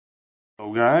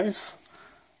Hello guys,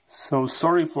 so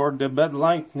sorry for the bad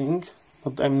lighting,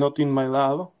 but I'm not in my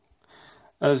lab.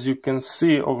 As you can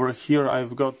see over here,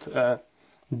 I've got a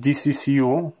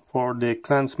DCCU for the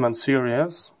Clansman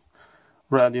series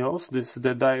radios. This is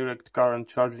the direct current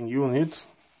charging unit.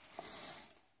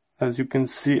 As you can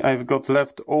see, I've got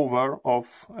leftover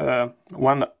of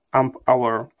 1 amp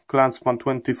hour Clansman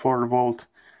 24 volt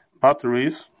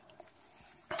batteries.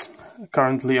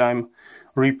 Currently I'm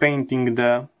repainting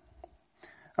the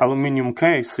aluminium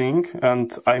casing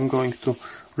and I'm going to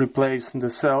replace the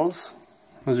cells.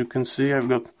 As you can see, I've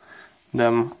got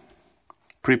them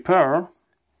prepared,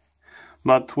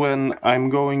 but when I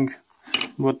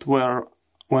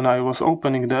was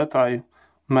opening that, I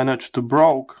managed to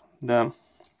broke the,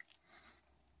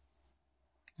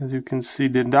 as you can see,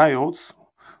 the diodes,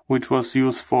 which was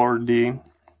used for the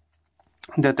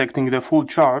detecting the full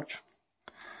charge.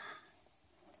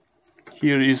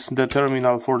 Here is the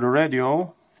terminal for the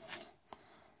radio,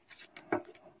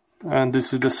 and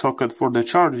this is the socket for the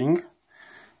charging.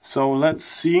 So let's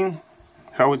see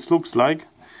how it looks like.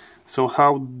 So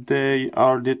how they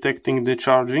are detecting the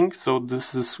charging. So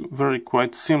this is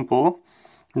quite simple.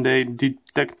 They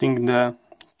detecting the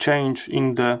change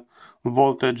in the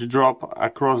voltage drop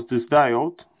across this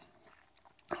diode.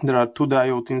 There are 2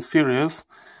 diodes in series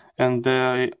and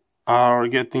they are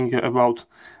getting about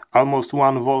almost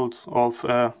 1 volt of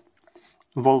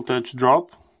voltage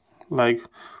drop, like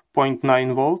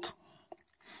 0.9 volt.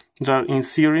 They are in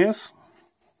series.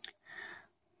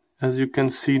 As you can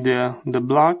see, the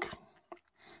black,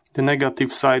 the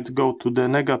negative side go to the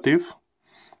negative,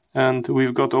 and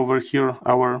we've got over here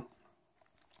our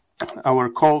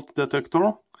cold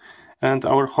detector and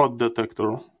our hot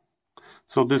detector.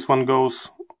 So this one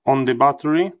goes on the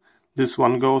battery, this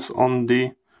one goes on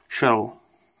the shell.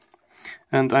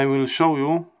 And I will show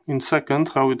you in a second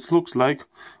how it looks like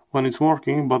when it's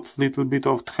working, but little bit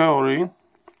of theory.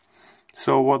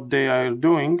 So what they are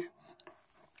doing,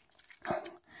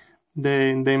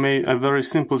 they made a very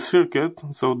simple circuit,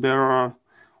 so they are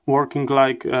working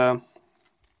like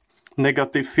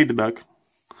negative feedback.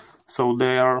 So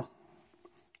they are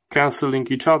cancelling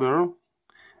each other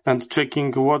and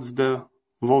checking what's the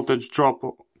voltage drop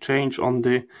change on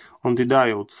the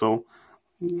diode. So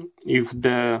if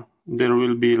there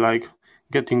will be like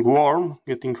getting warm,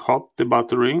 getting hot, the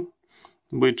battery,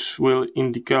 which will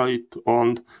indicate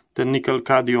on the nickel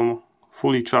cadmium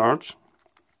fully charged,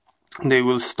 they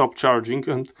will stop charging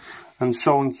and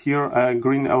showing here a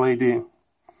green LED.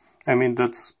 I mean,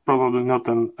 that's probably not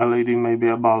an LED, maybe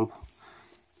a bulb,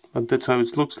 but that's how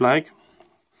it looks like.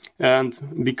 And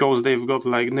because they've got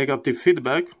like negative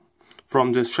feedback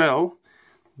from the shell,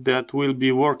 that will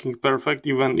be working perfect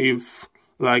even if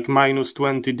like minus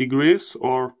 20 degrees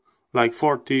or like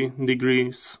 40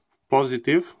 degrees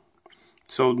positive.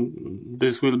 So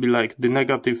this will be like the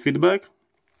negative feedback,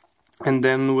 and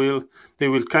then they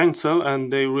will cancel,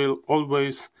 and they will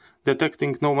always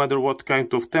detecting, no matter what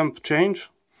kind of temp change,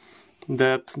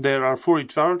 that they are fully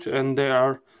charged and they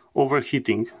are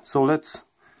overheating. So let's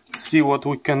see what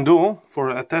we can do for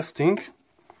a testing.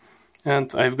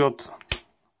 And I've got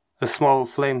a small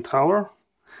flame tower,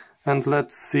 and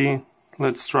let's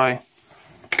try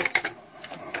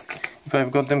if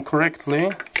I've got them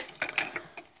correctly.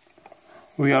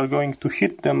 We are going to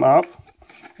heat them up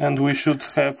and we should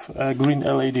have a green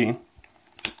LED.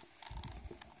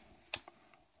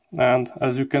 And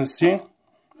as you can see,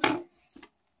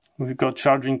 we've got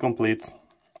charging complete.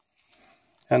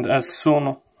 And as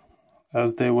soon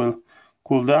as they will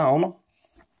cool down,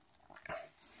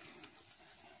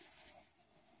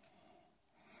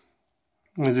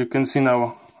 as you can see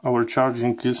now, our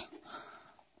charging is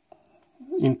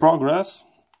in progress.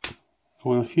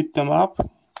 We'll heat them up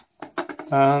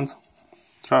and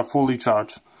try fully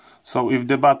charged. So if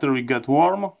the battery gets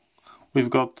warm, we've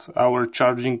got our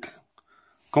charging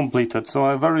completed. So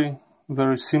a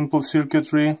very simple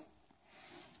circuitry.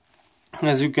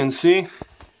 As you can see,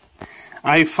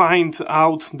 I find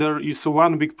out there is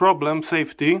one big problem,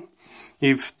 safety.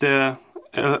 If the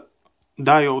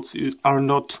diodes are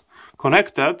not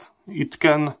connected, it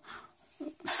can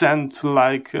send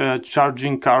like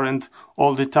charging current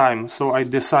all the time. So I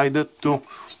decided to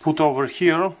put over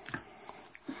here,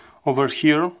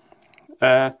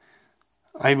 I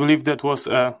believe that was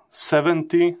a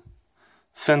 70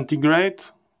 centigrade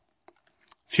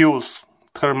fuse,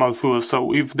 thermal fuse.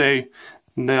 So if they're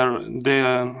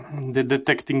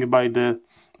detecting by the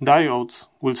diodes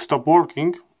will stop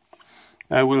working,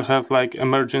 I will have like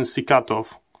emergency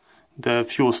cutoff. The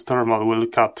fuse thermal will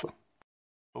cut.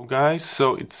 So guys,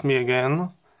 so it's me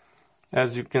again.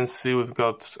 As you can see, we've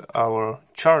got our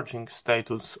charging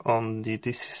status on the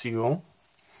DCCU,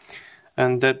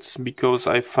 and that's because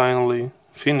I finally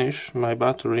finished my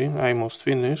battery. I almost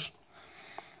finished.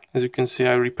 As you can see,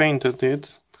 I repainted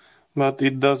it, but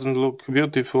it doesn't look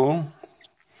beautiful.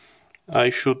 I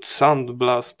should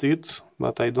sandblast it,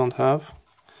 but I don't have.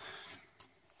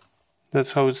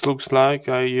 That's how it looks like.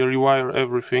 I rewire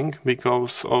everything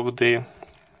because of the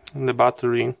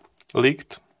battery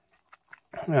leaked,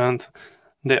 and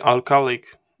the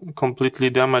alkalic completely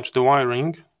damaged the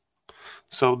wiring,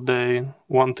 so they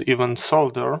won't even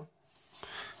solder.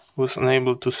 Was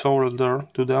unable to solder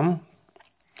to them.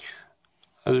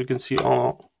 As you can see,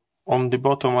 on the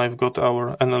bottom I've got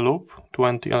our loop,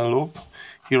 20 loop.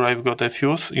 Here I've got a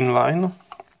fuse in line,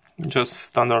 just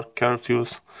standard car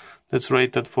fuse that's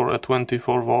rated for a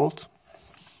 24 volt.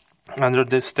 Under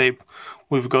this tape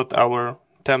we've got our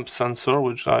temp sensor,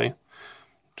 which I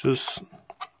just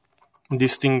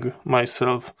distinguish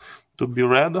myself to be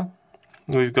red.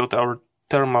 We've got our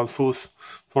thermal fuse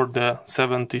for the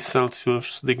 70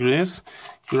 Celsius degrees.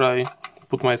 Here I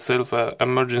put myself an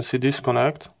emergency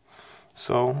disconnect,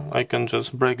 so I can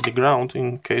just break the ground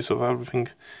in case of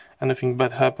anything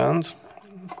bad happened.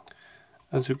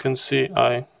 As you can see,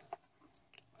 I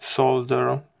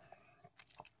solder.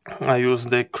 I use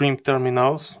the crimp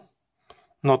terminals,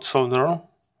 not solder,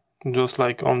 just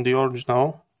like on the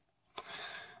original.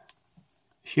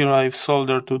 Here I've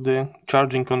soldered to the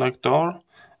charging connector,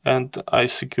 and I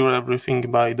secure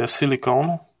everything by the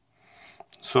silicone,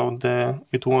 so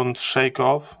it won't shake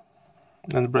off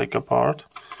and break apart,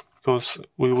 because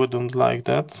we wouldn't like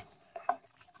that.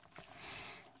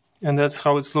 And that's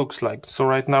how it looks like. So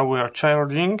right now we are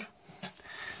charging.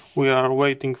 We are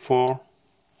waiting for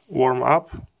warm up.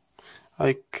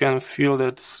 I can feel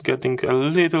that's getting a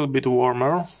little bit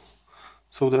warmer,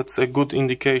 so that's a good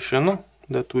indication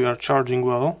that we are charging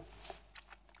well.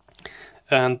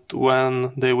 And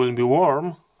when they will be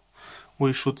warm,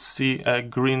 we should see a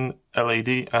green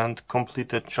LED and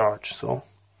completed charge. So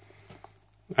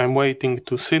I'm waiting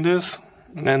to see this,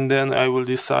 and then I will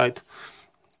decide.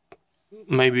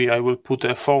 Maybe I will put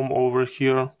a foam over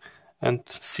here and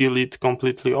seal it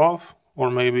completely off, or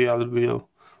maybe I will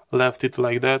left it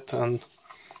like that and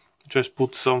just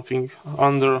put something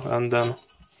under and then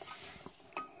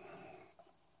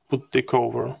put the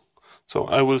cover. So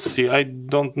I will see. I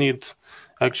don't need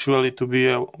actually to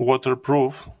be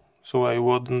waterproof, so I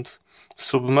wouldn't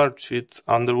submerge it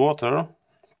underwater.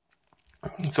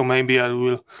 So maybe I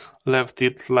will left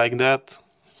it like that.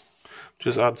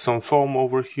 Just add some foam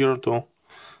over here to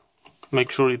make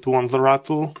sure it won't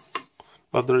rattle,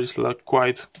 but there is like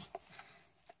quite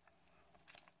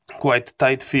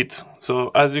tight fit.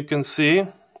 So as you can see,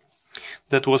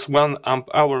 that was 1 amp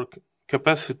hour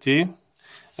capacity,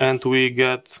 and we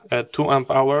get a 2 amp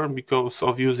hour because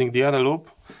of using the loop,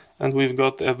 and we've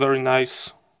got a very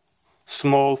nice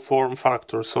small form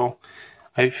factor. So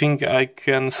I think I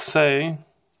can say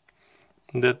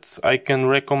that I can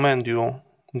recommend you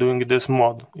doing this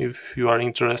mod if you are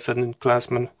interested in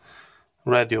Clansman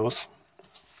radios.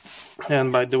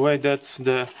 And by the way, that's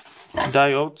the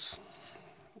diodes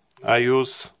I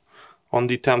use on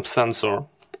the temp sensor,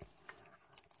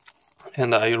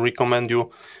 and I recommend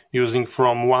you using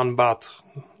from 1 baht,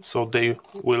 so they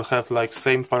will have like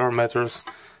same parameters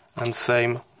and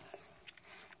same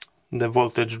the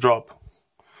voltage drop.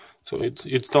 So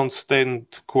it don't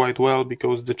stand quite well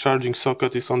because the charging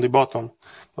socket is on the bottom,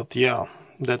 but yeah,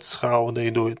 that's how they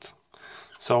do it.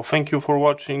 So thank you for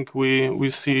watching. We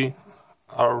see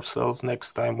ourselves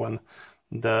next time when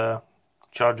the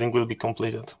charging will be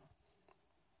completed.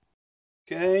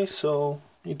 Okay, so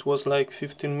it was like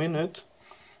 15 minutes,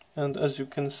 and as you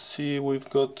can see, we've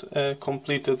got a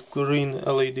completed green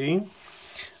LED.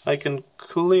 I can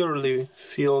clearly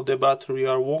feel the battery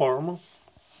are warm,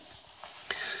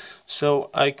 so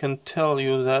I can tell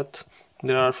you that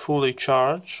they are fully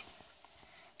charged,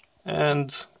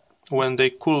 and when they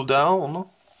cool down,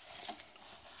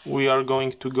 we are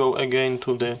going to go again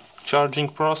to the charging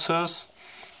process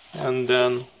and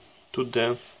then to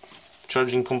the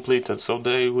charging completed, so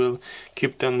they will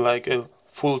keep them like a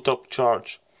full top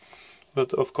charge.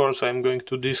 But of course I'm going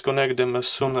to disconnect them as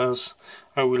soon as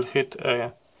I will hit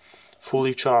a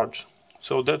fully charged.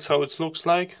 So that's how it looks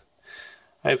like.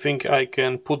 I think I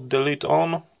can put the lid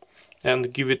on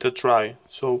and give it a try.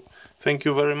 So thank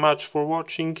you very much for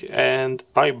watching, and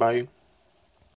bye bye.